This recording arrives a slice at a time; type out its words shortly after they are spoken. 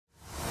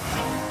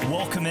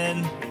Welcome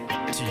in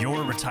to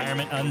Your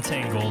Retirement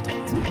Untangled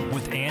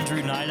with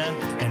Andrew Nida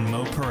and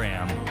Mo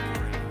Param.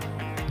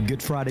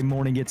 Good Friday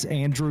morning. It's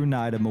Andrew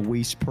Nida,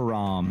 Moise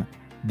Param.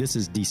 This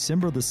is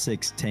December the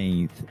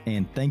 16th,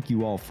 and thank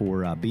you all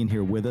for being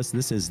here with us.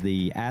 This is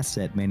the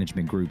Asset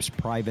Management Group's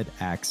private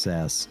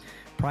access,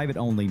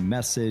 private-only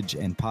message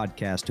and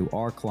podcast to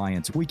our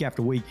clients week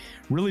after week.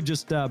 Really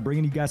just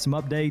bringing you guys some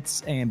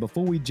updates. And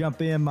before we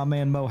jump in, my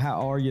man Mo,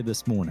 how are you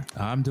this morning?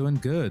 I'm doing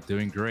good,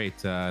 doing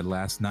great.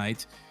 Last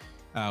night,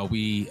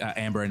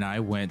 Amber and I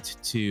went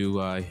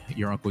to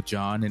your Uncle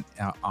John and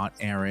Aunt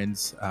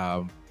Erin's.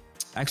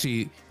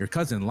 Actually, your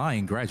cousin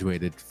Lion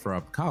graduated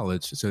from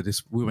college, so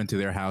we went to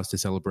their house to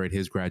celebrate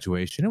his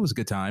graduation. It was a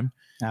good time.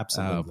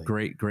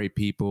 Absolutely. Great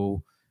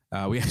people.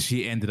 We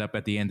actually ended up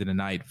at the end of the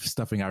night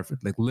stuffing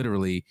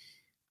literally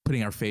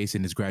putting our face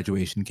in his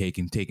graduation cake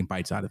and taking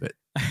bites out of it.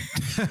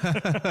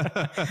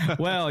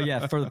 Well,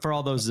 yeah, for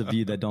all those of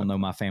you that don't know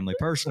my family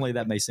personally,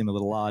 that may seem a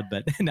little odd,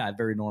 but not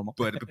very normal.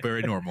 But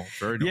very normal.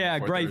 Very normal. Yeah,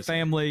 great Thursday.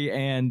 Family,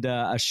 and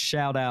a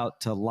shout out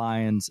to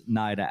Lions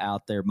Nida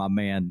out there, my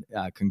man.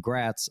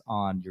 Congrats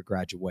on your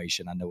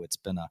graduation. I know it's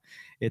been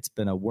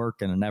a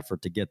work and an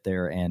effort to get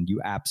there, and you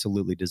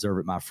absolutely deserve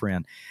it, my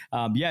friend.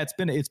 It's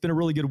been a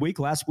really good week.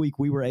 Last week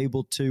we were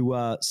able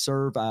to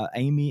serve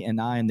Amy and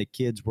I and the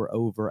kids were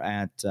over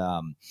at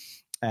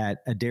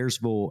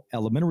Adairsville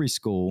Elementary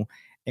School.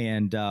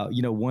 And,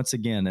 once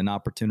again, an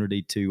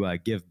opportunity to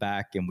give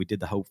back. And we did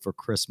the Hope for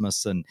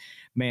Christmas. And,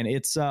 man,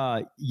 it's,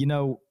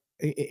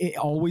 it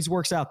always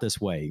works out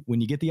this way.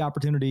 When you get the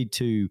opportunity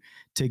to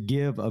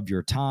give of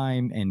your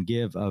time and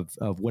give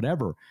of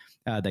whatever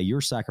that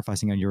you're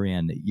sacrificing on your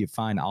end, you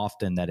find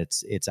often that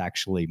it's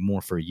actually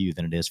more for you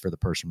than it is for the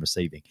person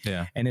receiving.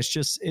 Yeah. And it's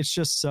just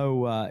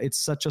so it's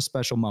such a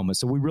special moment.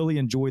 So we really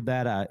enjoyed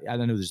that. I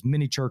know there's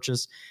many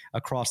churches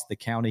across the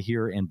county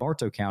here in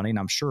Bartow County, and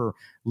I'm sure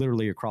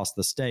literally across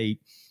the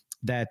state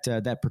that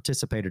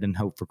participated in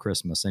Hope for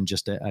Christmas and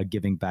just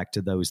giving back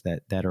to those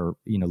that are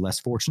less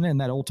fortunate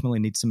and that ultimately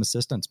need some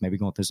assistance, maybe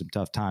going through some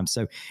tough times.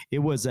 So it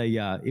was a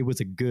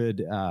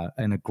good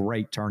and a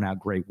great turnout,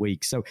 great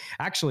week. So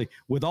actually,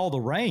 with all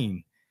the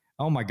rain,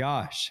 oh my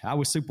gosh, I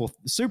was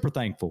super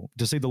thankful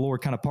to see the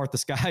Lord kind of part the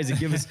skies and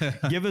give us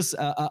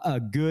a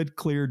good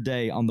clear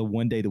day on the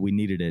one day that we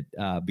needed it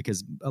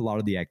because a lot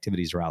of the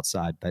activities are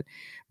outside. But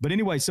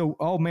anyway, so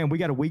we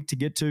got a week to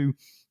get to,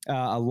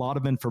 a lot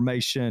of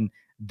information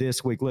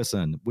this week.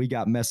 Listen, we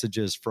got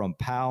messages from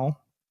Powell,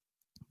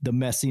 the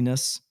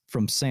messiness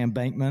from Sam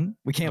Bankman.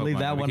 We can't leave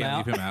that one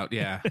out. Leave him out,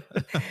 yeah.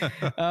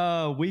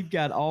 We've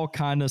got all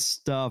kind of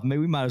stuff. Maybe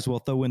we might as well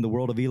throw in the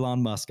world of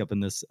Elon Musk up in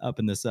this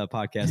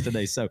podcast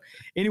today. So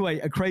anyway,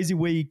 a crazy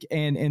week,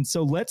 and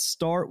so let's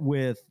start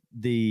with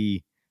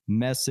the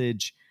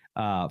message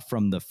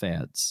from the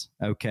feds.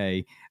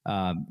 Okay,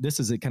 this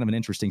is a kind of an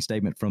interesting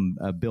statement from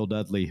Bill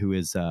Dudley, who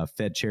is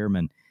Fed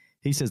chairman.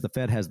 He says the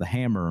Fed has the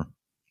hammer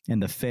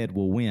and the Fed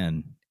will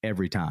win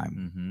every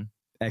time. Mm-hmm.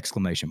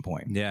 Exclamation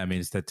point. Yeah, I mean,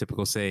 it's that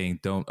typical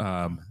saying,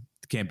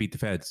 can't beat the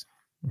feds,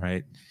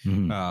 right?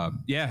 Mm-hmm. I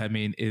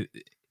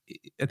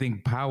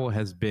think Powell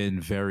has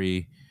been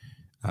very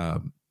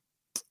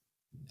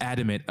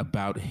adamant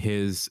about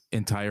his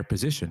entire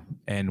position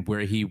and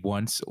where he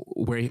wants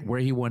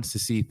to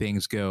see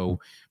things go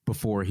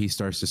before he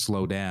starts to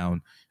slow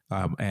down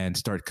and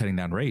start cutting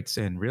down rates.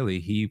 And really,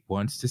 he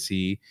wants to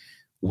see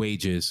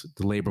wages,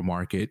 the labor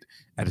market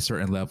at a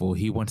certain level.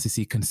 He wants to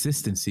see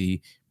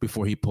consistency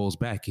before he pulls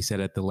back. He said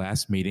at the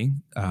last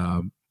meeting,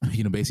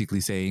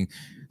 basically saying,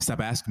 "Stop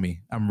asking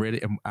me. I'm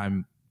ready.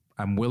 I'm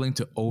willing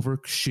to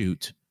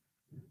overshoot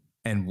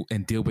and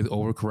deal with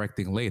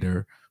overcorrecting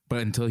later.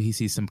 But until he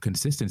sees some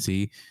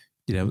consistency,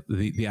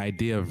 the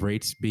idea of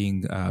rates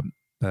being the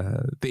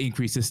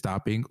increases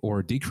stopping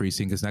or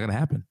decreasing is not going to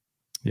happen."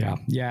 Yeah,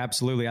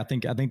 absolutely. I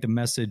think the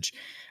message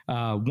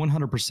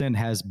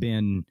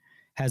 100%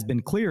 has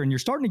been clear, and you're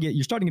starting to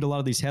get a lot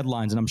of these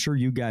headlines, and I'm sure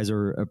you guys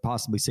are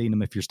possibly seeing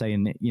them if you're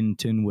staying in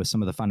tune with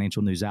some of the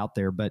financial news out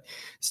there. But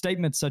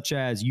statements such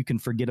as "you can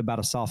forget about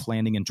a soft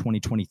landing in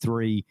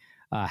 2023,"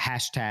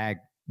 hashtag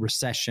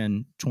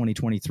recession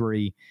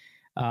 2023,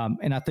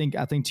 and I think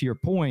to your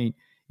point,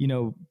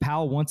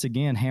 Powell once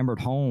again hammered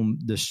home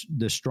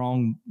the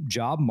strong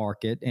job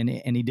market, and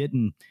he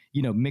didn't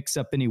mix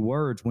up any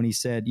words when he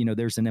said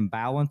there's an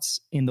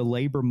imbalance in the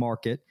labor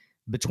market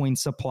between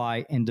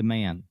supply and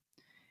demand.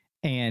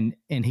 And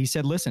he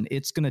said, listen,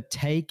 it's going to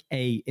take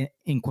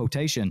in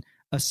quotation,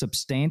 a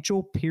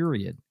substantial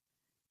period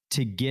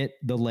to get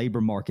the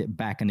labor market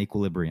back in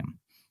equilibrium.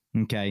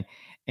 Okay.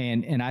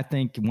 And I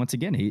think once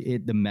again,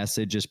 the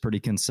message is pretty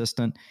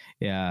consistent,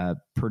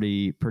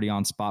 pretty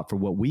on spot for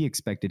what we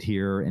expected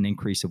here, an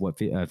increase of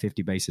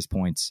 50 basis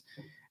points.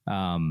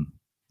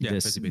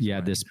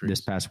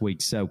 This past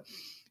week.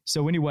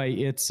 So anyway,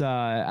 it's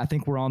I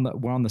think we're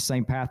on the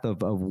same path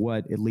of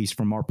what, at least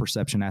from our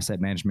perception,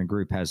 Asset Management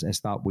Group has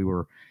thought we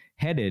were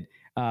headed.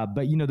 But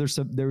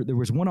there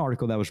was one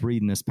article that I was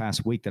reading this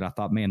past week that I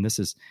thought, man, this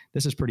is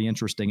pretty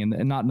interesting,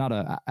 and not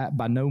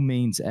by no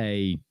means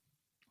a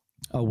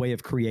a way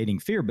of creating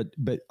fear, but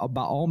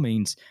by all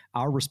means,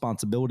 our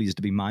responsibility is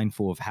to be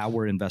mindful of how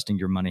we're investing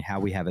your money, how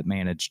we have it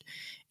managed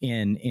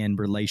in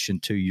relation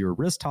to your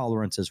risk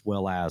tolerance, as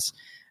well as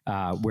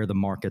where the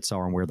markets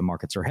are and where the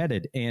markets are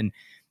headed. And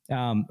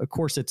of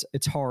course,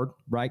 it's hard,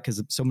 right?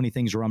 Because so many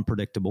things are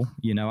unpredictable.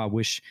 I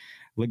wish,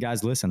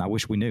 guys, listen, I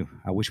wish we knew.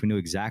 I wish we knew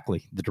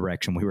exactly the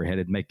direction we were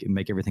headed,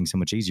 make everything so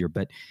much easier.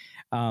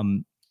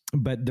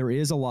 But there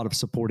is a lot of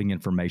supporting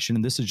information,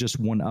 and this is just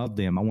one of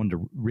them. I wanted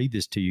to read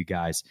this to you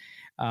guys.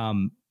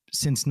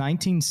 Since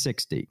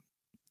 1960,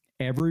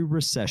 every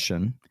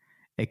recession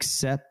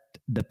except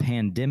the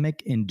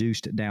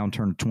pandemic-induced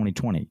downturn of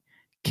 2020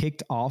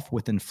 kicked off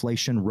with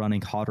inflation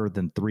running hotter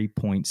than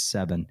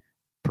 3.7%.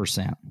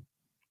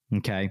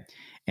 Okay.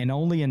 And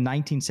only in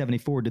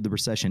 1974 did the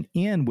recession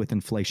end with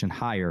inflation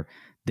higher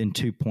than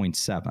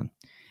 2.7.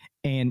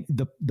 And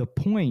the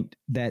point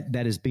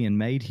that is being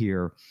made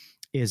here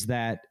is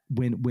that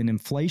when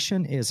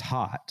inflation is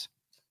hot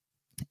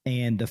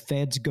and the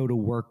feds go to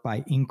work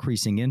by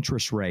increasing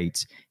interest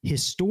rates,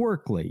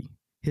 historically,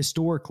 we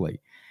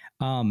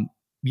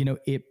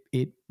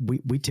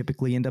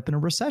typically end up in a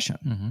recession.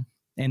 Mm-hmm.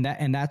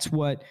 And that's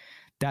what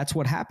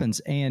happens.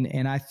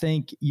 And I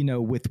think,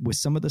 with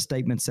some of the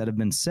statements that have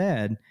been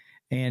said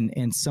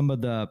and some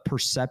of the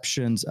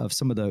perceptions of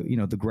some of the,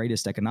 the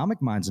greatest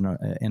economic minds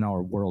in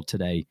our world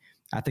today,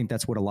 I think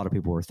that's what a lot of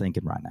people are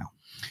thinking right now.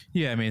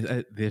 Yeah, I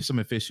mean, there's some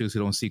officials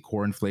who don't see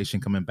core inflation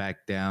coming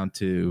back down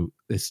to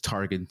its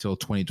target until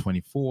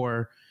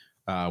 2024,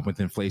 with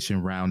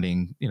inflation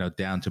rounding,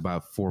 down to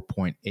about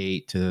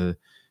 4.8 to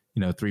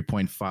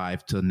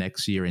 3.5 till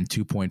next year, and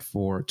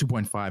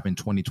 2.5 in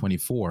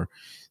 2024.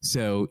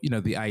 So,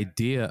 the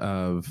idea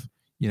of,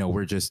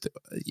 we're just,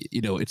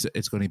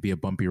 it's going to be a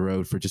bumpy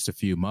road for just a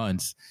few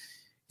months.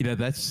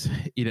 That's,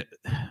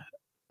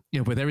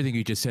 with everything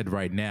you just said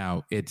right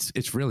now,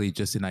 it's really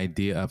just an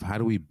idea of how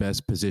do we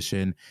best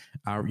position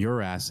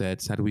your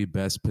assets? How do we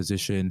best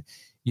position,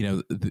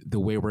 the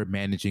way we're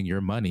managing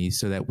your money,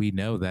 so that we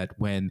know that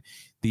when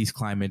these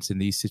climates and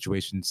these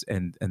situations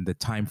and the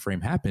time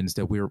frame happens,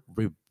 that we're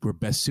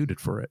best suited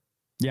for it.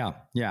 Yeah,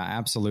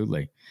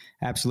 absolutely.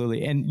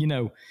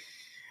 And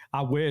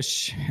I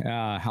wish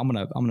I'm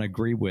gonna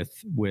agree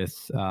with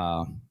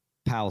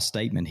Powell's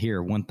statement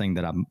here. One thing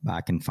that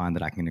I can find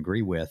that I can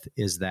agree with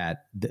is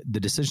that the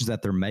decisions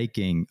that they're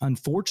making,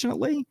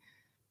 unfortunately,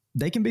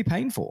 they can be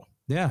painful.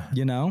 Yeah,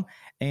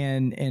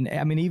 and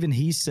I mean, even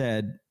he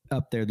said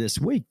up there this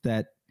week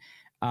that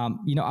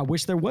I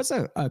wish there was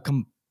a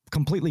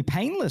completely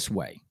painless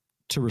way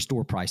to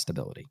restore price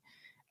stability,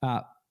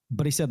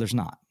 but he said there's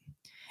not.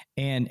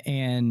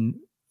 And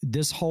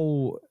this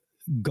whole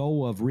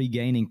goal of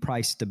regaining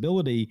price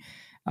stability,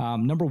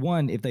 number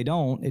one, if they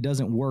don't, it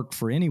doesn't work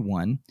for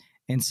anyone.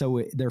 And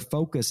so their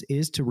focus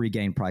is to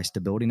regain price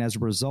stability. And as a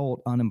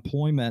result,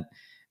 unemployment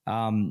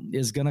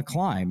is going to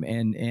climb.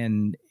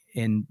 And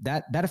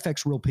that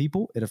affects real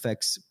people. It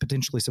affects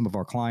potentially some of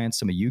our clients,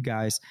 some of you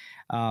guys.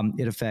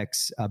 It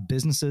affects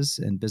businesses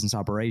and business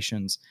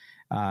operations.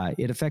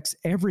 It affects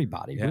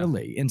everybody,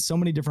 really, in so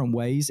many different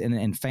ways,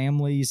 and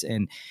families.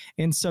 And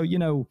so,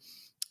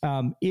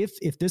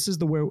 if this is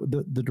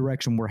the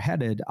direction we're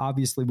headed,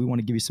 obviously we want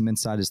to give you some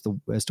insight as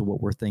to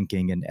what we're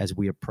thinking, and as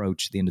we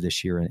approach the end of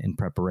this year in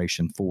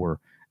preparation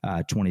for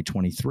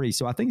 2023.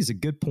 So I think it's a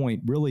good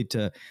point, really,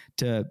 to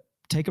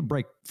take a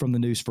break from the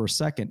news for a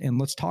second, and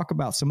let's talk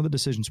about some of the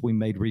decisions we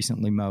made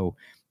recently, Mo,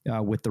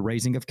 with the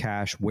raising of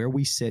cash, where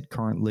we sit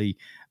currently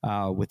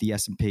with the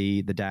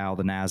S&P, the Dow,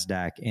 the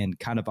NASDAQ, and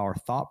kind of our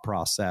thought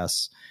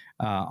process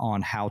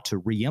on how to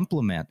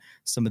re-implement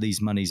some of these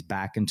monies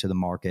back into the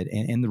market,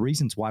 and the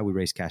reasons why we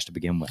raised cash to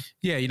begin with.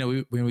 Yeah,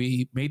 when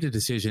we made the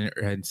decision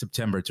in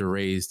September to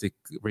raise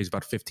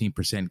about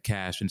 15%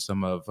 cash in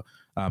some of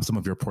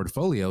your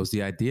portfolios,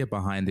 the idea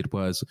behind it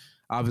was,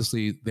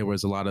 obviously there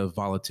was a lot of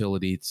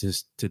volatility to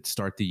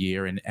start the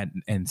year, and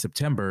in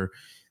September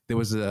there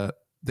was the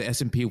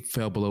S&P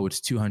fell below its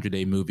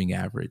 200-day moving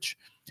average.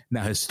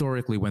 Now,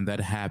 historically, when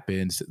that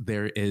happens,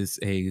 there is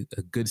a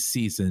good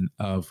season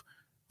of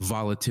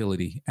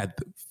volatility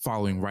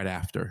following right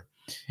after.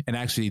 And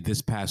actually,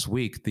 this past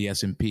week, the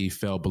S&P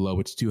fell below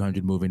its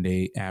 200 moving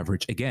day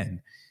average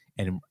again.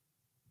 And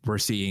we're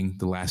seeing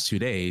the last 2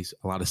 days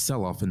a lot of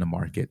sell-off in the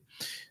market.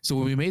 So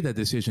when we made that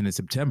decision in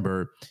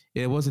September,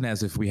 it wasn't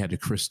as if we had a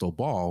crystal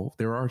ball.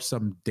 There are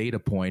some data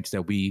points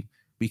that we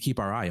keep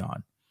our eye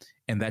on.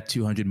 And that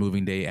 200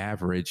 moving day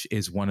average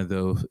is one of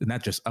those,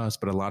 not just us,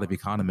 but a lot of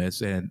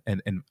economists and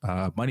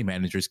money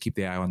managers keep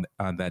the eye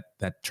on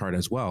that chart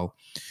as well.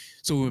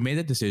 So when we made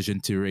that decision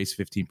to raise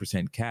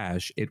 15%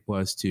 cash, it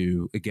was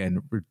to,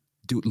 again,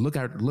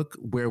 look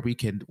where we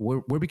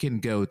can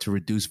go to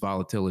reduce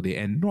volatility.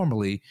 And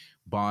normally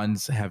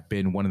bonds have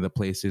been one of the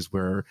places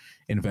where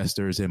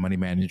investors and money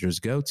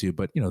managers go to.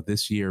 But,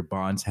 this year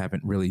bonds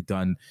haven't really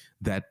done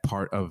that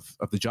part of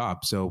the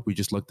job. So we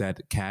just looked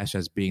at cash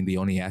as being the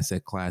only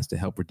asset class to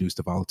help reduce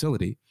the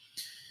volatility.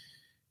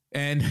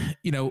 And,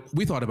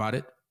 we thought about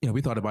it.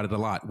 We thought about it a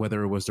lot,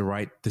 whether it was the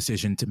right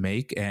decision to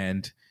make.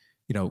 And,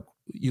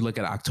 you look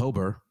at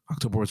October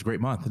October was a great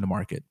month in the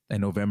market,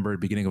 and November,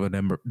 beginning of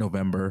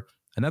November,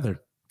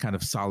 another kind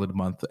of solid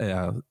month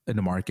in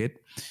the market.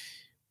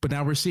 But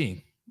now we're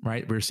seeing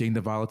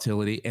the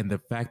volatility, and the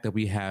fact that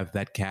we have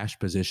that cash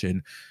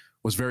position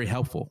was very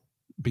helpful,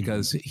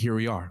 because here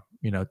we are,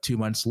 2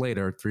 months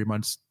later, 3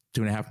 months,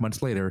 2.5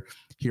 months later,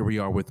 here we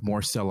are with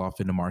more sell-off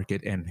in the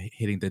market and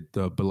hitting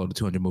the below the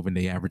 200 moving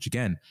day average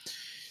again.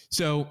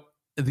 So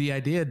the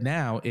idea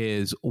now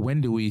is,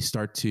 when do we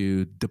start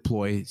to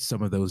deploy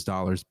some of those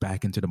dollars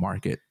back into the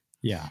market?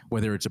 Yeah.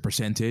 Whether it's a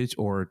percentage,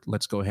 or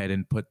let's go ahead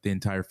and put the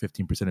entire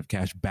 15% of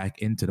cash back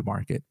into the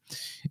market.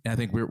 And I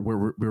think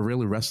we're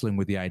really wrestling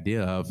with the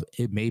idea of,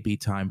 it may be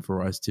time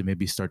for us to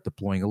maybe start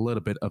deploying a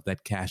little bit of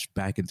that cash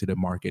back into the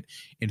market,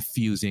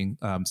 infusing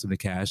some of the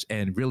cash,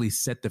 and really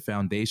set the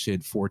foundation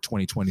for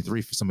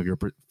 2023 for some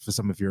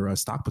of your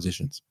stock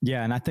positions.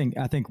 Yeah, and I think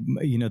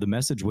the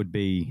message would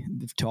be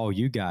to all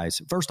you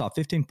guys. First off,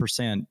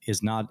 15%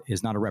 is not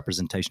a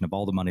representation of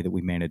all the money that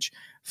we manage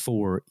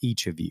for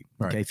each of you.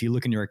 Okay, if you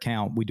look in your account,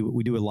 we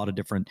do a lot of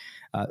different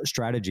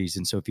strategies,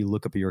 and so if you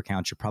look up at your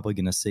accounts, you're probably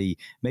going to see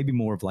maybe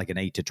more of like an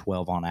 8 to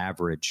 12 on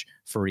average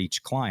for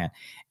each client,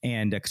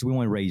 and because we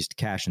only raised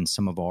cash in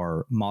some of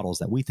our models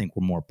that we think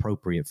were more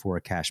appropriate for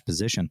a cash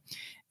position,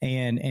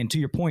 and to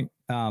your point,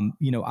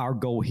 our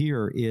goal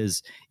here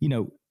is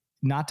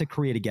not to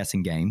create a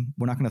guessing game.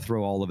 We're not going to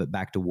throw all of it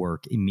back to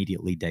work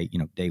immediately day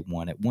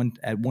one at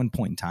one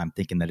point in time,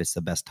 thinking that it's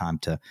the best time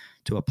to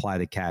apply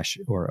the cash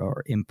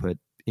or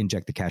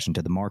inject the cash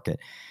into the market.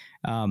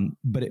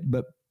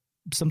 But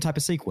some type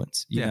of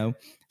sequence,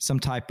 some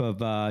type of,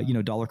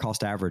 dollar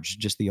cost average,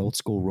 just the old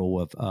school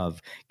rule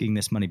of getting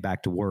this money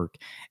back to work.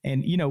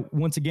 And,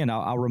 once again,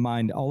 I'll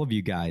remind all of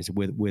you guys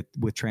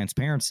with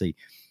transparency,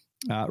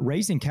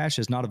 raising cash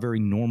is not a very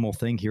normal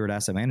thing here at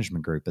Asset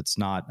Management Group. It's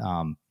not,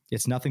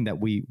 it's nothing that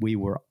we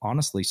were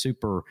honestly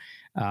super,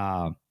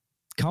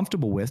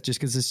 comfortable with, just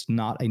because it's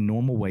not a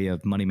normal way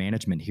of money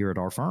management here at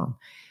our firm.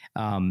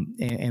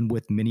 And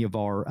with many of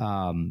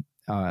our,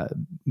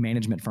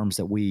 management firms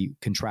that we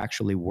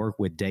contractually work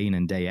with day in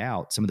and day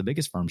out, some of the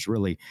biggest firms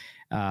really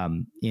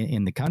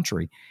in the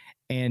country.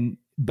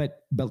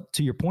 But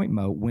to your point,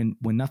 Mo, when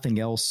nothing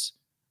else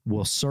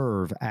will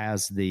serve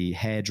as the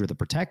hedge or the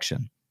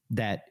protection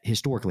that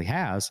historically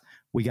has,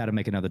 we got to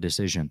make another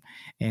decision.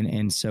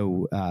 And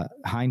so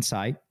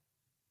hindsight,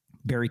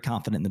 very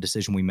confident in the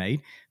decision we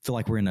made. Feel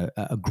like we're in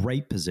a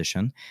great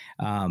position.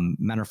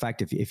 Matter of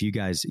fact, if you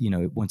guys,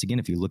 once again,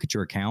 if you look at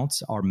your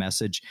accounts, our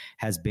message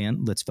has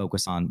been, let's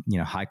focus on,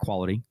 high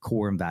quality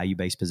core and value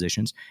based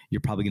positions. You're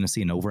probably going to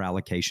see an over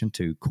allocation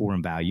to core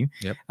and value.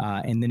 Yep.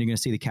 And then you're going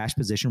to see the cash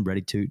position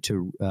ready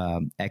to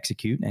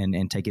execute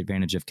and take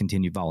advantage of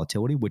continued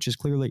volatility, which is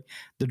clearly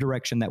the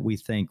direction that we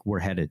think we're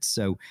headed.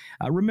 So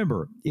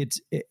remember,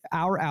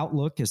 our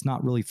outlook is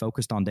not really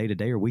focused on day to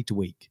day or week to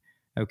week.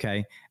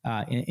 Okay.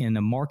 In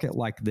a market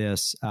like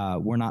this,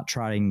 we're not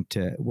trying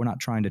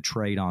to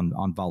trade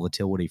on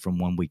volatility from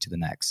 1 week to the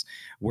next.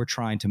 We're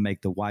trying to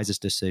make the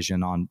wisest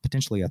decision on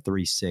potentially a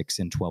 3, 6,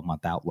 and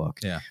 12-month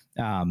outlook. Yeah.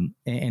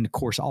 And of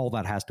course, all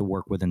that has to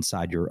work with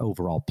inside your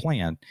overall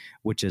plan,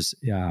 which is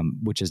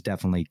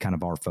definitely kind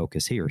of our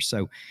focus here.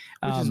 So,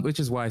 which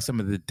is why some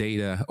of the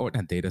data, or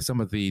not data,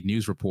 some of the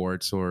news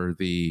reports or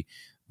the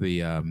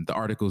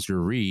articles you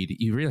read,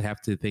 you really have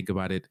to think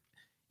about it.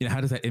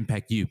 How does that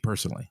impact you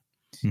personally?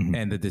 Mm-hmm.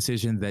 And the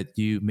decision that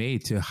you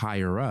made to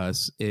hire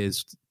us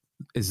is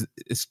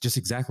just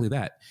exactly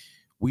that.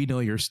 We know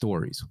your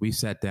stories. We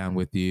sat down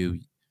with you.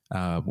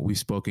 We've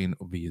spoken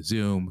via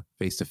Zoom,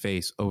 face to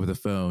face, over the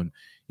phone,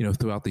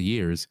 throughout the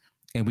years,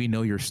 and we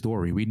know your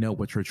story. We know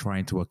what you're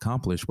trying to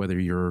accomplish, whether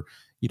you're,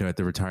 at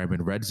the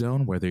retirement red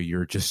zone, whether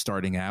you're just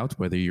starting out,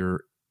 whether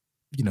you're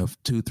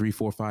 2, 3,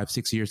 4, 5,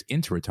 6 years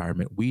into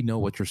retirement. We know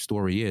what your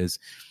story is,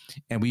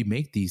 and we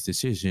make these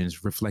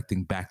decisions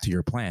reflecting back to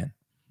your plan.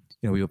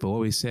 We've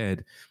always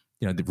said,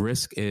 the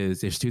risk is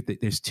there's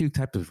two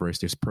types of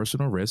risk. There's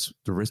personal risk,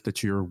 the risk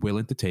that you're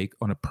willing to take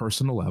on a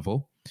personal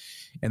level,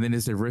 and then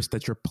there's the risk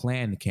that your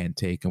plan can't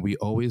take. And we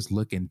always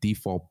look and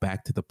default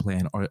back to the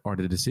plan. Are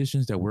the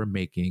decisions that we're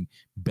making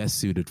best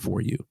suited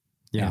for you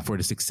and for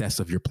the success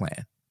of your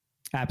plan?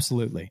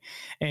 Absolutely.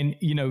 And,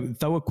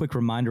 throw a quick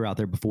reminder out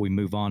there before we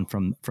move on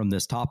from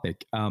this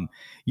topic. I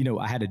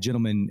had a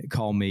gentleman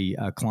call me,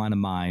 a client of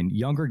mine,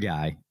 younger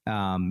guy,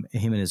 him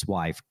and his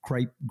wife,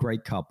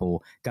 great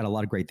couple, got a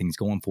lot of great things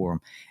going for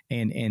him.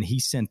 And he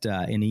sent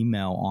an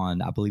email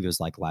on, I believe it was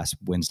like last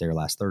Wednesday or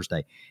last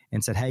Thursday,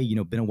 and said, hey,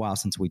 been a while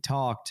since we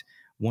talked,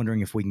 wondering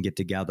if we can get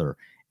together.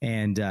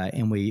 And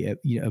we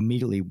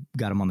immediately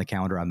got him on the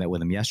calendar. I met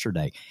with him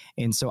yesterday.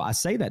 And so I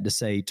say that to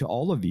say to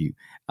all of you,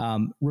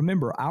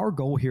 remember, our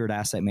goal here at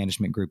Asset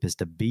Management Group is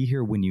to be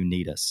here when you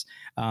need us.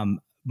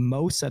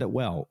 Mo said it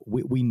well.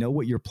 We know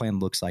what your plan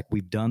looks like.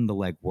 We've done the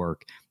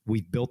legwork.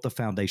 We've built the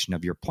foundation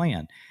of your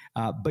plan.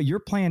 But your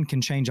plan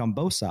can change on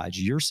both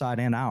sides, your side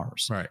and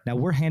ours. Right. Now,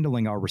 we're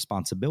handling our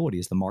responsibility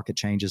as the market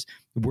changes.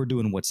 We're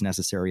doing what's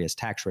necessary as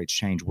tax rates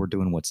change. We're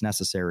doing what's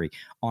necessary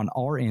on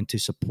our end to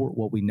support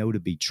what we know to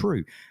be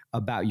true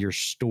about your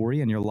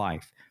story and your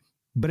life.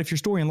 But if your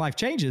story in life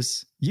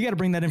changes, you got to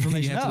bring that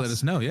information you have to let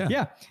us know.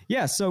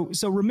 Yeah. So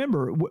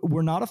remember,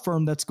 we're not a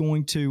firm that's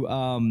going to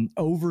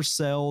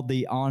oversell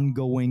the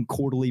ongoing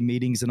quarterly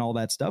meetings and all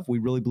that stuff. We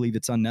really believe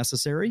it's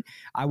unnecessary.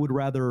 I would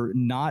rather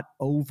not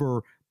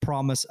over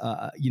promise,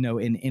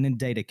 and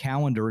inundate a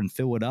calendar and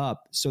fill it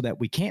up so that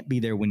we can't be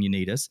there when you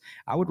need us.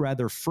 I would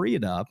rather free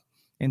it up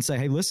and say,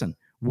 hey, listen,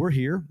 we're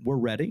here. We're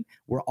ready.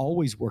 We're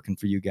always working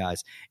for you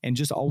guys. And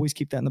just always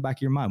keep that in the back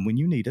of your mind. When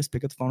you need us,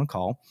 pick up the phone and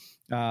call.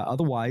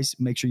 Otherwise,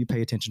 make sure you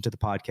pay attention to the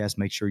podcast.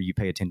 Make sure you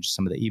pay attention to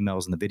some of the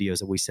emails and the videos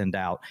that we send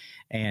out.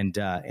 And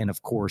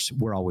of course,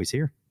 we're always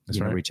here. That's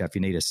right. Reach out if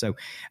you need us. So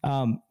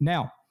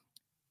now,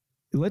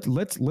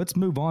 let's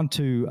move on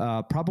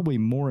to probably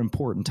more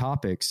important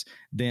topics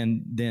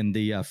than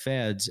the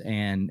feds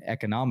and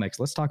economics.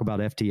 Let's talk about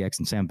FTX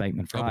and Sam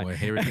Bankman-Fried. Oh boy,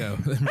 here we go.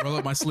 Roll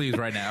up my sleeves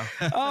right now.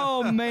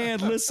 Oh man,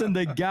 listen,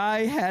 the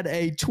guy had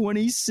a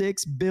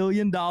 $26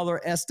 billion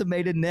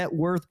estimated net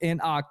worth in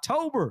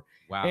October.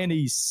 Wow. And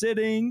he's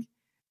sitting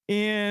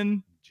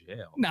in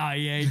jail. Nah,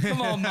 he ain't.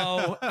 Come on,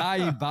 Mo. Are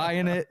you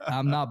buying it?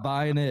 I'm not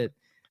buying it.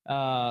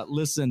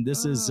 Listen,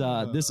 this is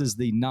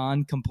the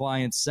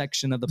non-compliance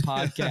section of the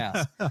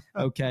podcast.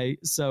 Okay,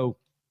 so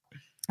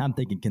I'm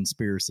thinking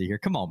conspiracy here.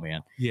 Come on,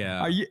 man.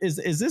 Yeah.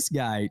 Is this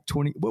guy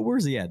 20?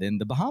 Where's he at? In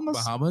the Bahamas?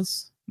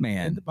 Bahamas.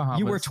 Man, In the Bahamas.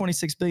 you worth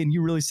 $26 billion.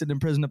 You really sitting in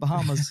prison in the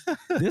Bahamas.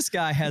 This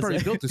guy has He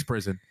built this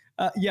prison.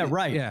 Yeah,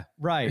 right. Yeah.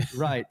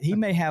 Right. He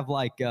may have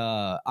like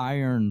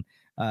iron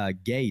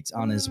gates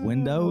on his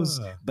windows,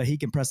 but he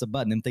can press a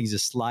button and things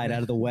just slide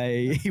out of the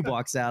way. He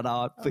walks out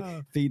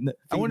feeding the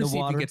I want to see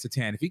water. if he gets a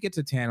tan. If he gets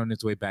a tan on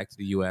his way back to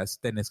the U.S.,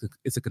 then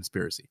it's a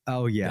conspiracy.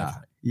 Oh yeah,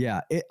 Definitely.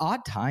 yeah.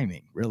 Odd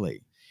timing,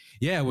 really.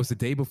 Yeah, it was the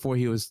day before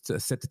he was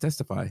set to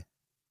testify,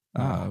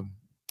 and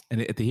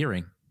at the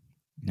hearing.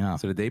 No.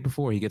 So the day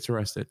before he gets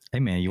arrested. Hey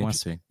man, you want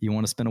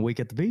to spend a week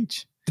at the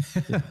beach?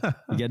 You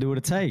got to do what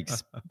it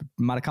takes.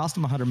 Might have cost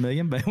him $100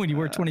 million, but when you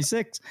were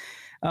 26,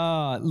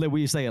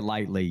 we say it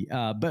lightly.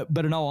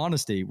 But in all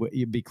honesty,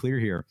 you'd be clear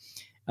here.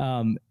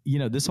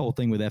 This whole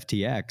thing with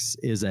FTX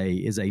is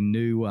a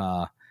new.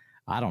 I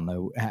don't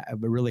know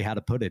really how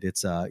to put it.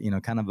 It's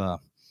kind of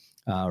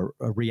a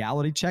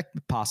reality check,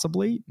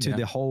 possibly to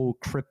the whole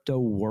crypto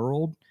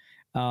world.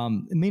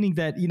 Meaning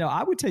that,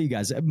 I would tell you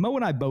guys, Mo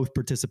and I both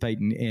participate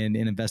in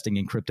investing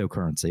in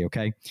cryptocurrency.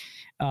 Okay.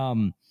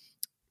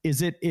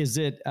 Is it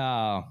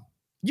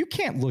you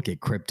can't look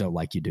at crypto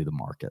like you do the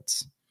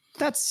markets.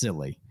 That's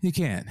silly. You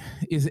can't.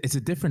 It's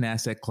a different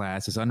asset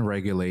class. It's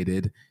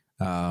unregulated.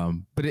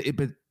 But it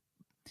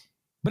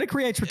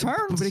creates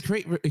returns. But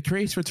it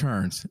creates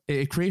returns.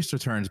 It creates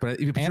returns. But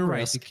you're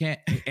right. You can't,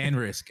 and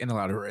risk, and a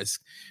lot of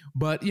risk.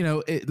 But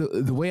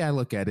the way I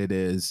look at it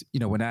is,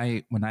 when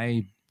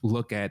I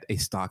look at a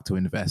stock to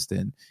invest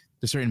in,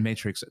 there's certain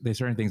metrics, there's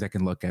certain things I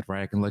can look at,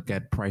 right? I can look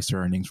at price to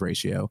earnings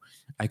ratio.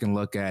 I can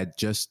look at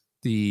just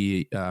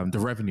the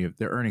revenue,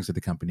 the earnings of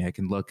the company. I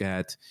can look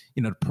at,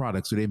 the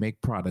products. Do they make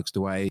products?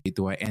 Do I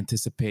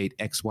anticipate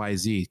X, Y,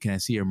 Z? Can I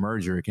see a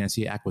merger? Can I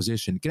see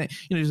acquisition?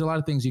 There's a lot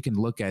of things you can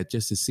look at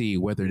just to see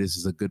whether this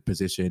is a good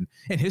position.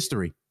 And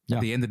history. Yeah.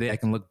 At the end of the day, I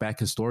can look back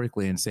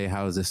historically and say,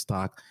 how has this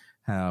stock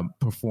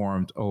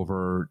performed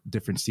over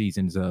different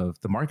seasons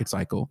of the market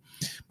cycle?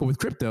 But with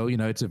crypto,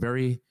 it's a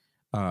very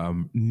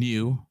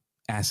new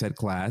asset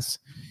class.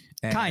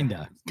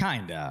 Kinda.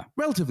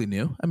 Relatively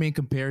new. I mean,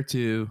 compared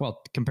to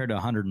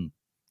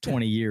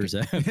 120 years.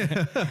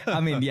 I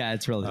mean, yeah,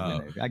 it's relatively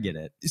new. I get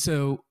it.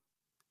 So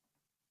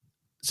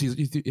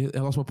I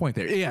lost my point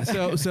there. Yeah.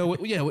 So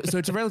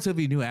it's a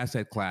relatively new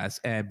asset class,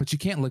 but you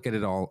can't look at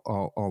it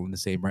all in the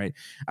same, right?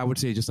 I would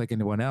say, just like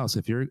anyone else,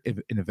 if you're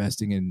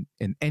investing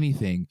in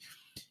anything,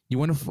 you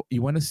want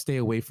to stay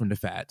away from the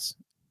fads.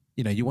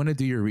 You want to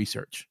do your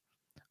research.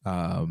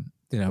 I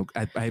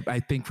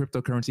think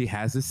cryptocurrency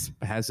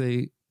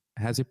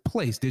has a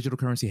place. Digital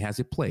currency has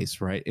a place,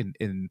 right?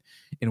 In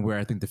where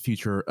I think the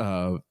future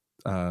of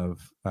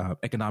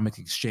economic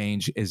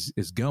exchange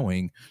is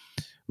going.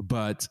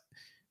 But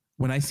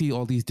when I see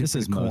all these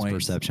different coins, Mo's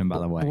perception, by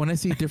the way. When I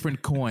see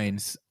different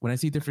coins,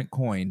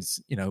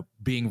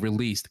 being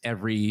released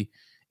every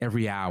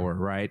hour,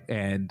 right?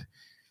 And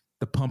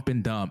the pump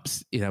and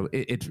dumps,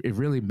 it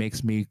really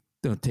makes me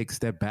take a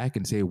step back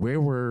and say, where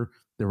were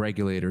the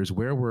regulators?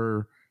 Where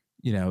were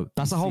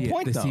that's the whole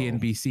point, the though.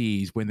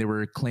 CNBCs, when they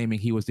were claiming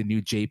he was the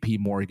new JP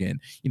Morgan,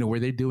 were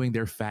they doing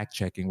their fact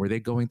checking? Were they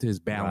going to his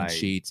balance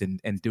sheets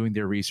and doing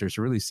their research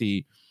to really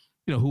see,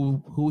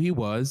 who he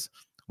was,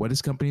 what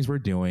his companies were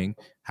doing,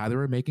 how they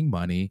were making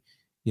money,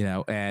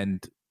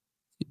 and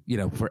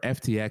for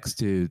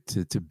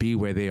FTX to be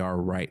where they are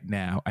right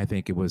now, I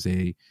think it was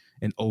an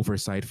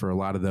oversight for a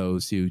lot of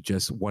those who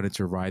just wanted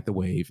to ride the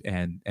wave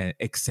and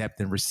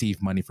accept and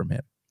receive money from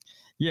him.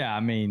 Yeah,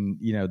 I mean,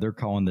 they're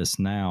calling this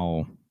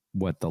now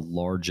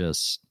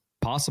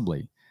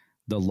possibly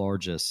the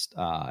largest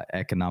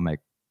economic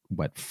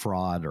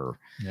fraud or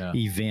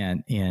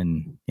event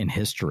in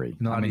history.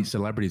 A lot of these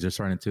celebrities are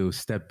starting to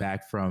step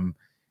back from.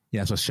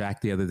 Yeah, so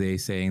Shaq the other day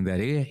saying that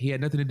he had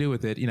nothing to do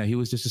with it. He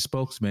was just a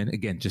spokesman.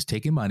 Again, just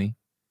taking money,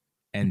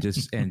 and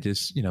just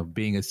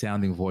being a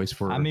sounding voice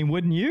for. I mean,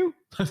 wouldn't you?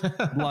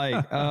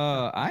 Like,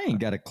 I ain't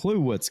got a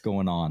clue what's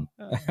going on.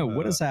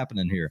 What is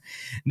happening here?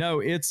 No,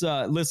 it's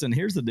listen,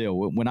 here's the deal.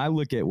 When I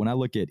look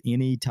at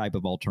any type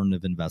of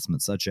alternative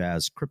investment, such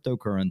as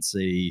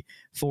cryptocurrency,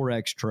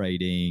 Forex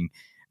trading,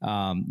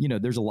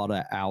 there's a lot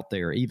of out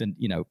there, even,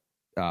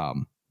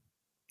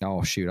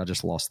 oh shoot, I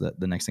just lost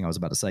the next thing I was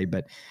about to say.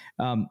 But,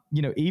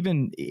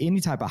 even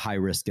any type of high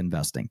risk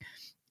investing,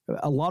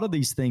 a lot of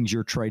these things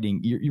you're trading,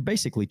 you're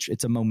basically,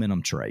 it's a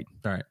momentum trade.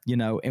 All right.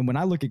 And when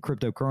I look at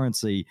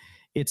cryptocurrency,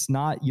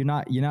 you're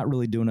not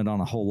really doing it on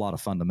a whole lot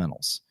of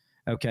fundamentals.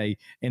 Okay.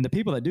 And the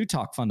people that do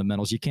talk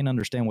fundamentals, you can't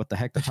understand what the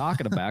heck they're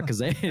talking about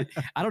because I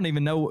don't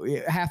even know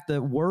half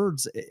the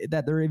words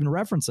that they're even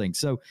referencing.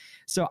 So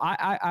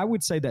I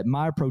would say that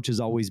my approach has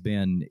always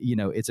been,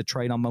 it's a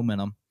trade on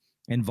momentum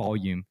and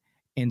volume.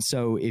 And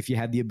so if you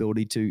have the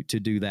ability to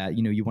do that,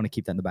 you want to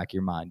keep that in the back of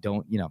your mind.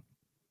 Don't,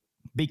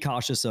 be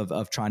cautious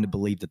of trying to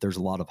believe that there's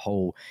a lot of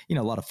a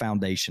lot of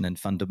foundation and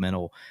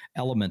fundamental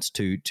elements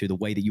to the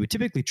way that you would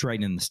typically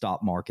trade in the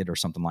stock market or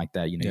something like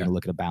that. You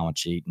look at a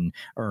balance sheet and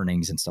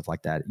earnings and stuff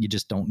like that. You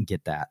just don't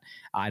get that.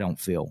 I don't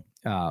feel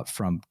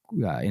from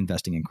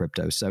investing in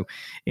crypto. So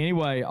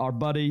anyway, our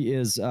buddy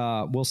is,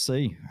 we'll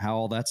see how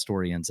all that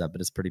story ends up,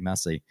 but it's pretty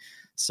messy.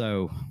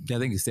 So I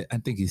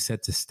think he's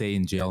set to stay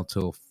in jail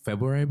till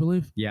February, I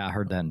believe. Yeah, I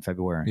heard that in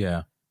February.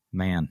 Yeah,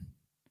 man.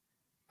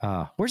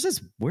 Where's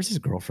his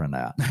girlfriend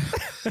at?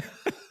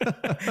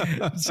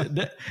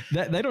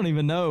 They don't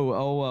even know.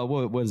 Oh,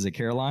 what is it,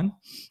 Caroline?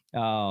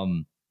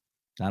 I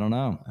don't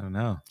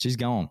know. She's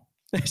gone.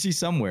 She's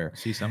somewhere.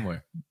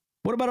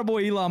 What about our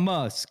boy Elon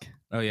Musk?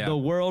 Oh yeah, the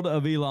world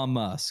of Elon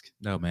Musk.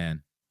 Oh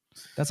man,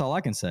 that's all I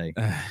can say.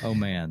 Oh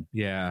man,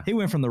 yeah. He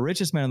went from the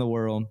richest man in the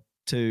world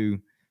to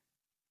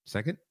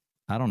second.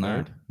 I don't know.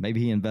 Third? Maybe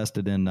he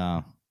invested in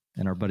our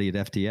buddy at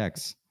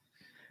FTX.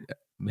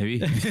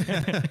 Maybe.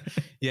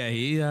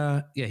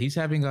 He's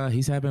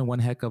having one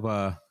heck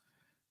of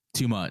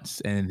 2 months,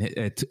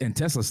 and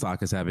Tesla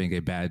stock is having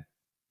a bad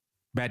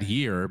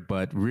year.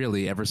 But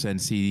really, ever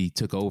since he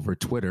took over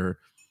Twitter,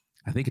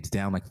 I think it's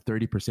down like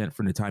 30%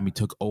 from the time he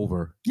took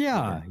over.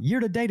 Yeah, Twitter. Year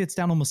to date, it's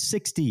down almost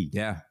 60.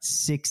 Yeah,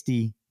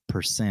 60%.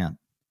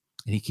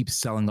 And he keeps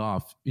selling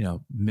off,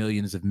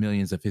 millions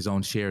of his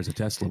own shares of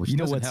Tesla, which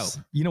doesn't help.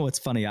 You know what's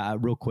funny?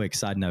 Real quick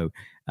side note: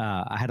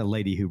 I had a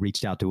lady who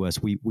reached out to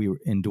us. We were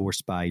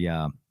endorsed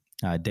by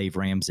Dave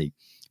Ramsey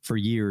for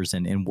years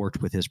and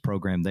worked with his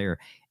program there.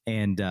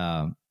 And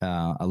a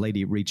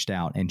lady reached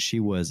out, and she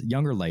was a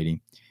younger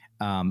lady,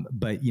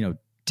 but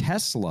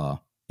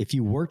Tesla. If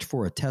you worked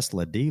for a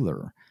Tesla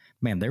dealer,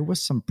 man, there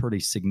was some pretty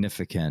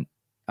significant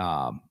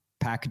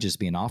packages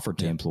being offered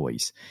to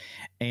employees,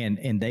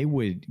 and they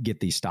would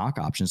get these stock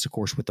options. Of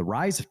course, with the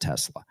rise of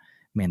Tesla,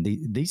 man,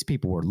 these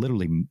people were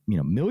literally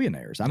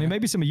millionaires. I mean,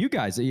 maybe some of you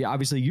guys,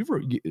 obviously,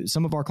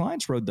 some of our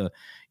clients rode the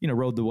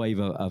wave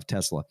of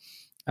Tesla.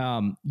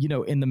 And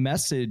the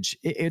message,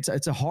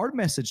 it's a hard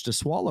message to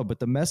swallow, but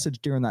the message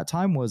during that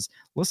time was,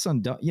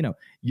 listen,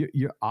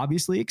 you're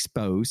obviously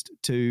exposed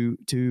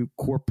to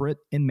corporate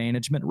and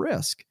management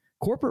risk,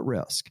 corporate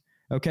risk.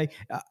 Okay,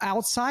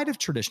 outside of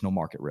traditional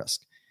market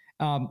risk.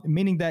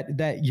 Meaning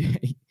that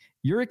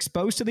you're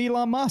exposed to the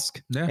Elon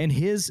Musk and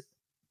his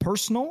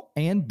personal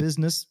and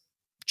business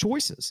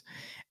choices,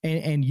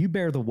 and you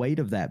bear the weight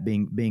of that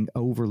being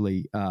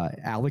overly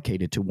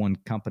allocated to one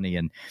company.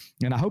 And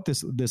I hope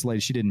this lady,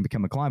 she didn't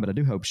become a client, but I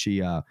do hope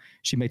she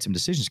made some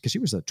decisions, because she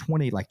was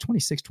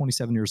 26,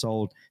 27 years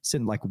old,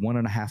 sitting like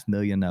 $1.5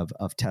 million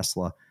of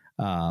Tesla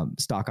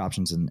stock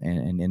options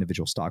and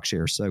individual stock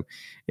shares. So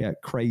yeah,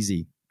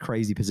 crazy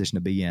position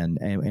to be in.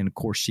 And of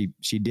course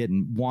she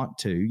didn't want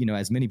to,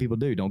 as many people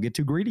do, don't get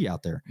too greedy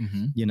out there.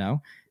 Mm-hmm.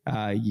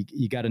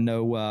 You got to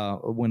know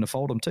when to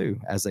fold them too,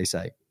 as they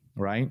say.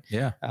 Right.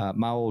 Yeah.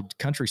 My old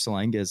country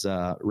slang is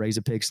raise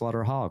a pig,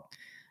 slaughter a hog,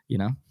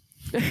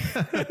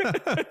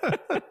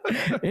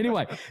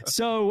 Anyway.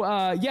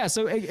 So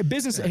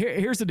business,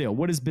 here's the deal.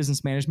 What is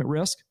business management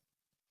risk?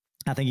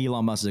 I think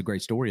Elon Musk is a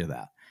great story of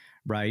that.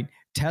 Right.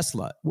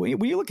 Tesla.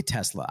 When you look at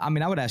Tesla, I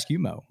mean, I would ask you,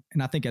 Mo,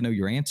 and I think I know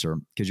your answer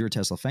because you're a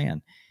Tesla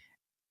fan.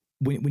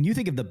 When you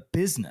think of the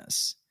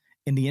business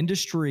in the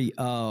industry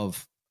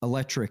of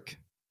electric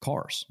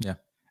cars,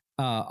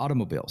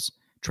 automobiles,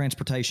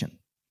 transportation,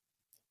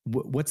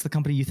 what's the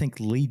company you think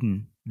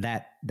leading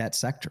that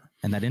sector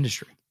and that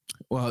industry?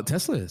 Well,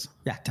 Tesla is.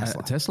 Yeah,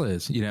 Tesla. Tesla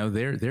is.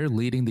 They're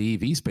leading the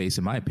EV space,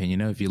 in my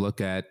opinion. If you look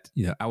at,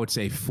 I would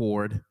say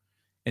Ford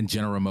and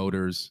General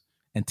Motors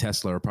and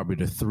Tesla are probably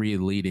the three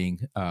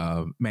leading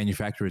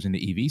manufacturers in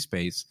the EV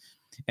space.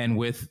 And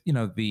with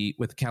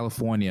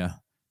California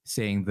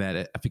saying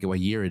that, I forget what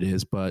year it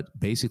is, but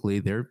basically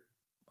they're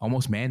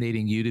almost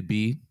mandating you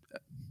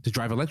to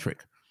drive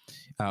electric.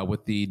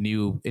 With the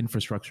new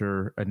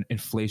Infrastructure and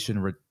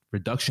Inflation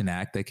Reduction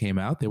Act that came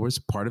out, there was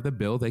part of the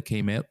bill that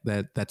came out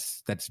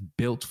that's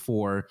built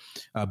for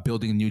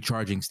building new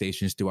charging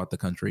stations throughout the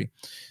country.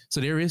 So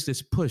there is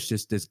this push,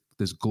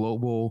 this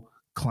global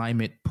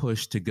climate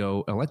push to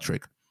go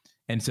electric.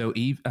 And so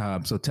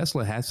so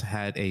Tesla has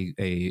had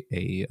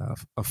a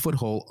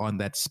foothold on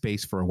that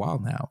space for a while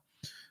now.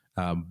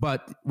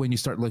 But when you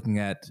start looking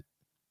at,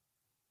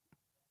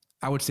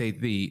 I would say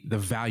the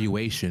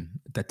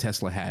valuation that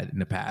Tesla had in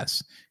the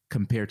past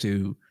compared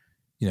to,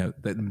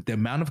 the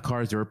amount of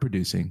cars they were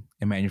producing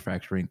and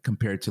manufacturing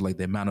compared to like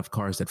the amount of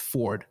cars that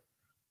Ford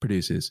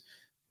produces,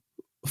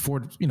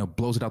 Ford,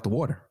 blows it out the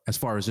water as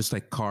far as just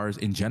like cars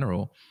in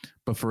general.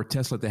 But for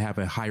Tesla to have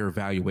a higher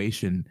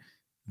valuation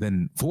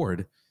than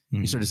Ford,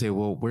 you start to say,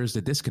 well, where's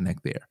the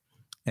disconnect there?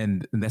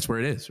 And that's where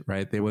it is,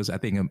 right? There was, I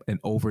think, an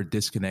over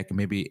disconnect,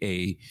 maybe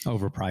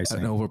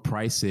overpricing,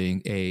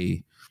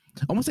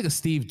 almost like a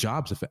Steve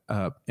Jobs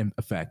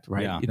effect,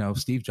 right? Yeah.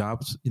 Steve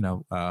Jobs,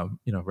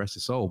 rest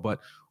his soul, but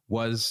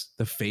was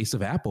the face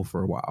of Apple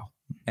for a while.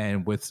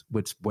 And with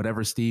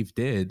whatever Steve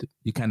did,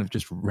 you kind of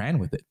just ran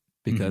with it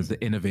because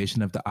the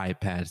innovation of the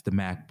iPads, the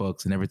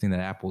MacBooks, and everything that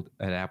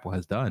Apple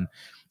has done.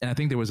 And I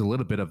think there was a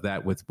little bit of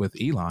that with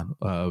Elon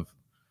of,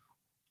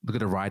 look at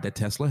the ride that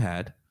Tesla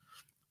had,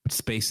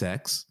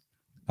 SpaceX,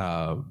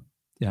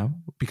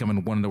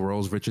 becoming one of the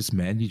world's richest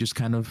men. You just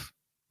kind of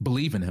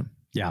believe in him.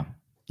 Yeah.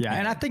 Yeah.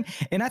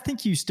 And I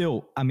think you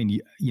still, I mean,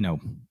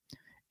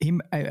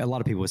 a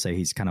lot of people would say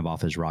he's kind of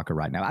off his rocker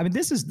right now. I mean,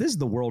 this is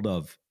the world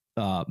of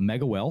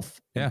mega wealth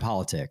and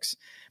politics,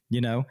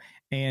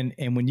 and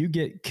when you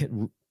get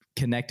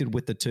connected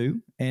with the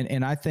two,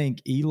 and I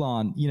think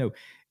Elon,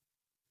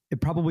 it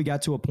probably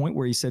got to a point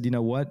where he said, you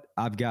know what,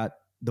 I've got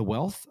the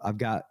wealth, I've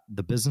got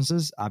the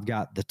businesses, I've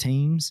got the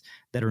teams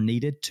that are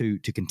needed to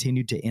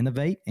continue to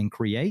innovate and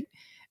create.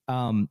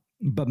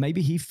 But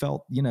maybe he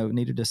felt,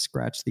 needed to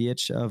scratch the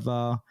itch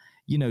of,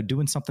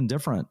 doing something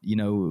different,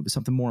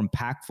 something more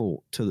impactful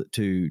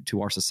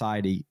to our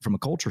society from a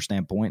culture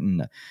standpoint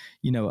and,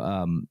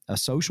 a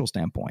social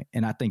standpoint.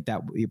 And I think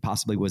that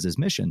possibly was his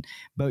mission.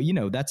 But,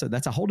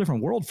 that's a whole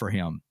different world for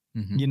him.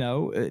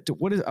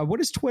 What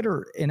is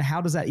Twitter, and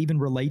how does that even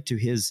relate to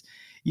his,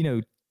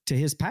 to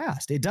his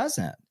past? It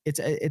doesn't. It's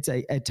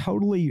a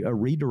totally a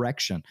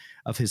redirection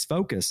of his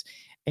focus.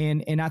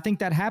 And I think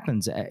that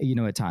happens, at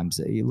times.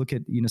 You look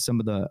at, some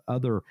of the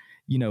other,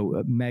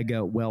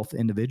 mega wealth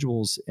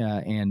individuals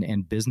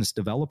and business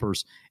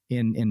developers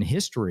in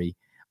history.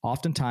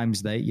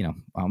 Oftentimes they,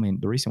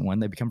 the recent one,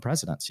 they become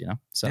presidents,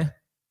 So, yeah.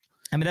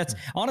 I mean, that's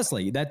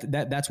honestly,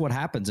 that's what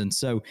happens. And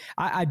so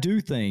I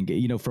do think,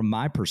 from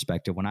my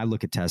perspective, when I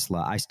look at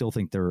Tesla, I still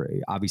think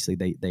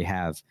they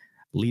have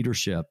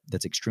leadership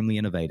that's extremely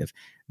innovative.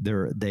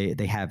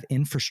 They have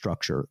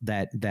infrastructure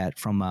that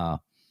from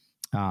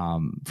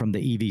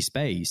the EV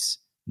space,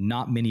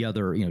 not many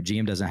other,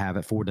 GM doesn't have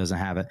it, Ford doesn't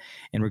have it,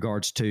 in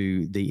regards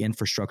to the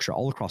infrastructure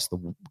all across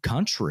the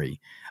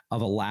country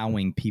of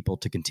allowing people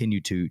to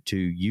continue to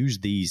use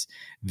these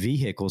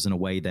vehicles in a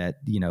way that,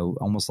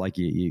 almost like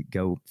you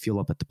go fuel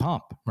up at the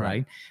pump,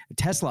 right?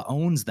 Tesla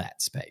owns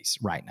that space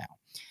right now.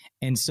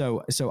 And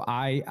so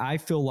I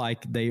feel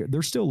like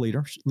they're still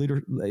leaders.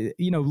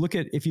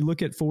 If you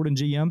look at Ford and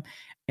GM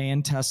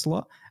and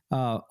Tesla,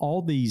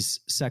 all these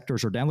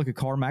sectors are down. Look at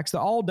CarMax;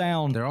 they're all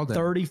down.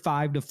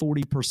 35 to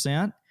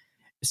 40%.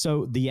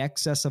 So the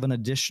excess of an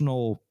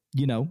additional,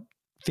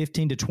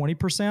 15 to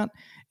 20%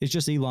 is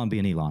just Elon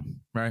being Elon,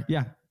 right?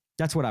 Yeah,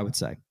 that's what I would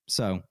say.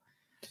 So,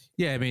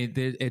 yeah, I mean,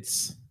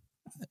 it's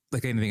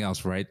like anything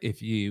else, right?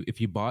 If you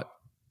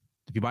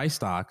buy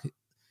stock,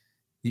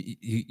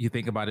 you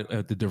think about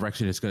it, the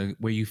direction it's going,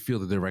 where you feel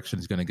the direction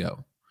is going to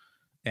go.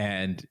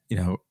 And,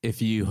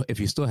 if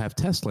you still have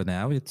Tesla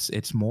now,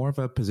 it's more of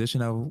a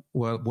position of,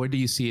 well, where do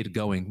you see it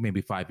going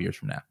maybe 5 years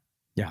from now?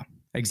 Yeah,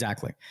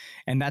 exactly.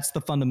 And that's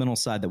the fundamental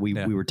side that we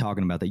were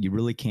talking about that you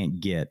really can't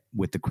get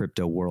with the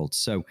crypto world.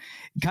 So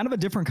kind of a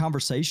different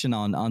conversation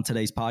on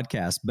today's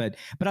podcast. But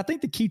I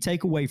think the key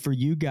takeaway for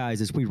you guys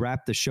as we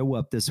wrap the show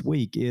up this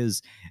week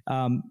is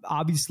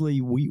obviously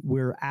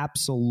we're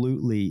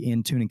absolutely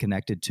in tune and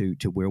connected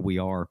to where we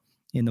are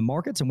in the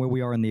markets and where we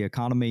are in the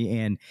economy.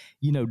 And,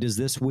 does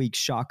this week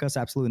shock us?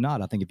 Absolutely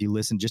not. I think if you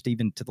listen just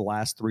even to the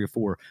last 3 or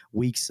 4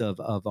 weeks of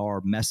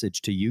our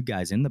message to you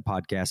guys in the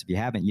podcast, if you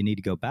haven't, you need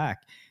to go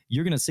back.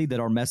 You're going to see that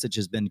our message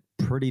has been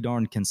pretty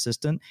darn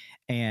consistent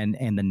and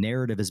the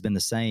narrative has been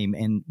the same.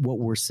 And what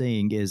we're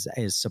seeing is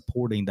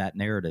supporting that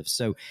narrative.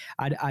 So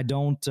I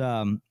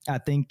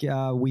think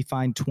we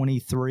find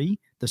 23,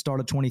 the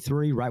start of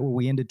 23, right where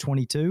we ended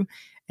 22.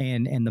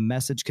 And the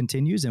message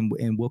continues, and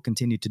we'll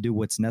continue to do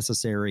what's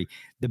necessary.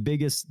 The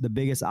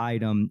biggest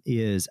item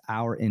is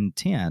our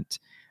intent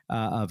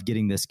of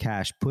getting this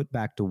cash put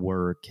back to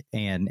work.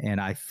 And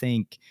I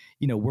think,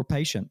 we're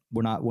patient.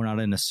 We're not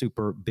in a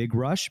super big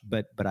rush,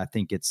 but I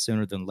think it's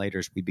sooner than later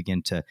as we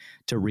begin to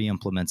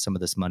re-implement some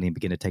of this money and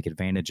begin to take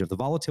advantage of the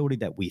volatility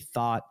that we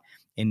thought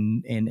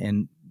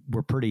and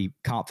we're pretty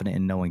confident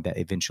in knowing that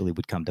eventually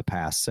would come to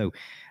pass. So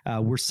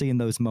we're seeing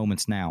those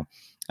moments now.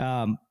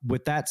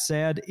 With that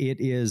said, it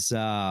is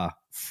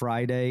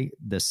Friday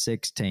the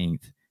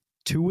 16th,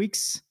 2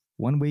 weeks,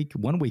 1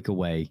 week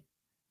away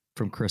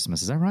from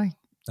Christmas. Is that right?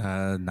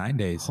 9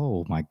 days.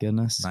 Oh my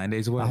goodness. 9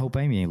 days away. I hope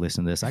Amy ain't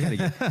listening to this. I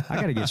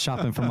gotta get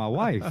shopping for my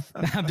wife.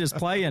 I'm just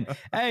playing.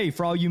 Hey,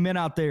 for all you men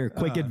out there,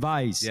 quick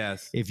advice.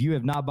 Yes. If you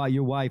have not bought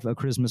your wife a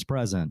Christmas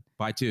present,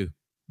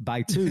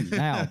 Buy two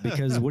now,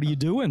 because what are you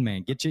doing,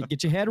 man? Get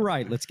your head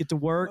right. Let's get to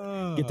work.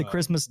 Get the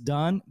Christmas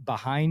done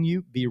behind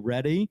you. Be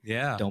ready.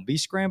 Yeah. Don't be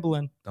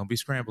scrambling.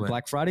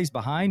 Black Friday's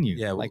behind you.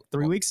 Yeah, like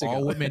 3 weeks ago.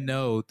 All women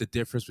know the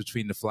difference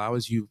between the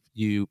flowers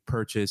you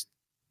purchased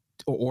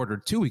or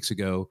ordered 2 weeks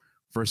ago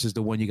versus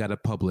the one you got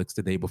at Publix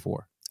the day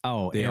before.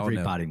 Oh,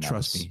 everybody knows.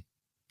 Trust me.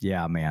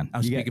 Yeah, man.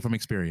 I'm speaking from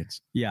experience.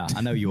 Yeah,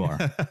 I know you are.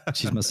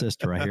 She's my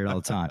sister. I hear it all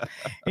the time.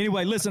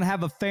 Anyway, listen,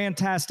 have a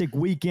fantastic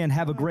weekend.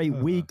 Have a great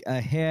week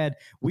ahead.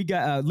 We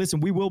got,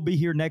 we will be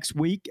here next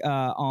week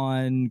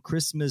on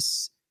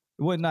Christmas.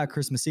 Well, not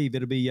Christmas Eve.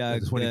 It'll be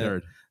the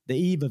 23rd. The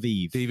eve of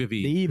Eve. The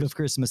eve of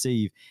Christmas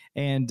Eve.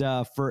 And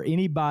for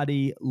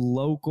anybody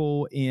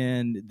local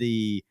in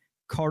the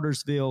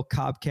Cartersville,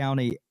 Cobb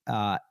County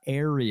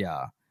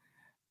area,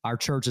 our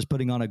church is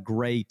putting on a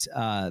great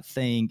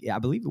thing. I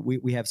believe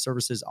we have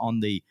services on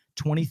the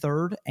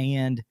 23rd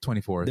and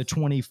 24th. The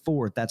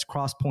 24th. That's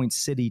Crosspoint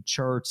City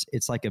Church.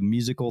 It's like a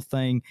musical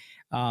thing.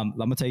 I'm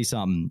going to tell you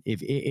something.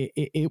 If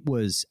it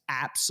was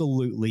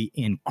absolutely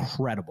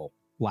incredible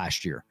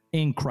last year.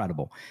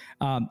 Incredible.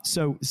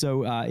 So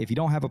if you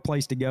don't have a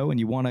place to go and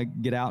you want to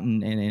get out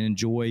and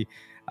enjoy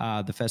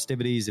the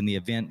festivities and the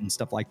event and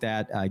stuff like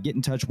that, get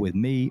in touch with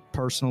me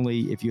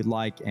personally if you'd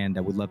like, and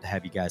I would love to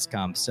have you guys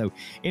come. So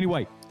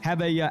anyway,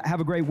 have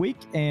a great week,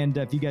 and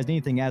if you guys need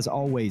anything, as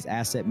always,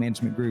 Asset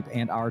Management Group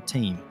and our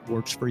team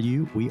works for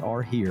you. We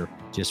are here.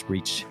 Just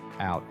reach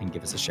out and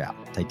give us a shout.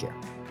 Take care.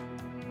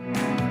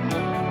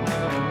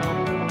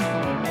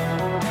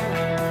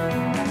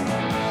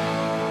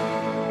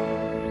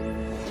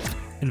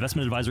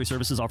 Investment advisory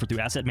services offered through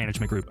Asset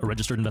Management Group, a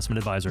registered investment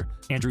advisor.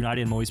 Andrew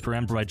Nida and Moise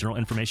Param provide general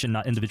information,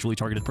 not individually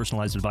targeted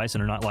personalized advice,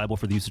 and are not liable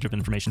for the usage of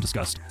information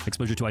discussed.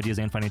 Exposure to ideas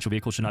and financial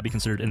vehicles should not be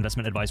considered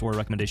investment advice or a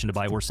recommendation to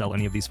buy or sell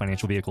any of these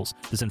financial vehicles.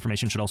 This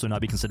information should also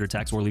not be considered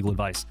tax or legal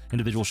advice.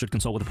 Individuals should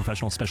consult with a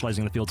professional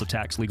specializing in the fields of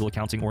tax, legal,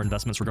 accounting, or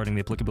investments regarding the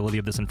applicability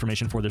of this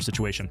information for their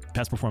situation.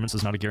 Past performance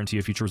is not a guarantee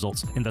of future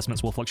results.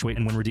 Investments will fluctuate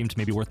and when redeemed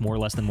may be worth more or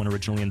less than when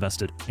originally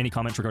invested. Any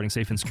comments regarding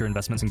safe and secure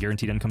investments and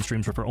guaranteed income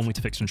streams refer only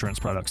to fixed insurance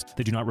products.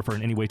 They do not refer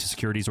in any way to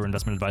securities or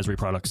investment advisory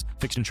products.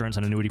 Fixed insurance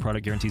and annuity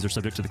product guarantees are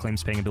subject to the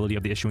claims paying ability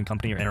of the issuing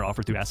company and are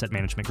offered through Asset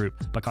Management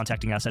Group. By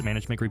contacting Asset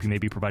Management Group, you may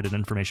be provided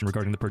information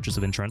regarding the purchase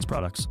of insurance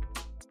products.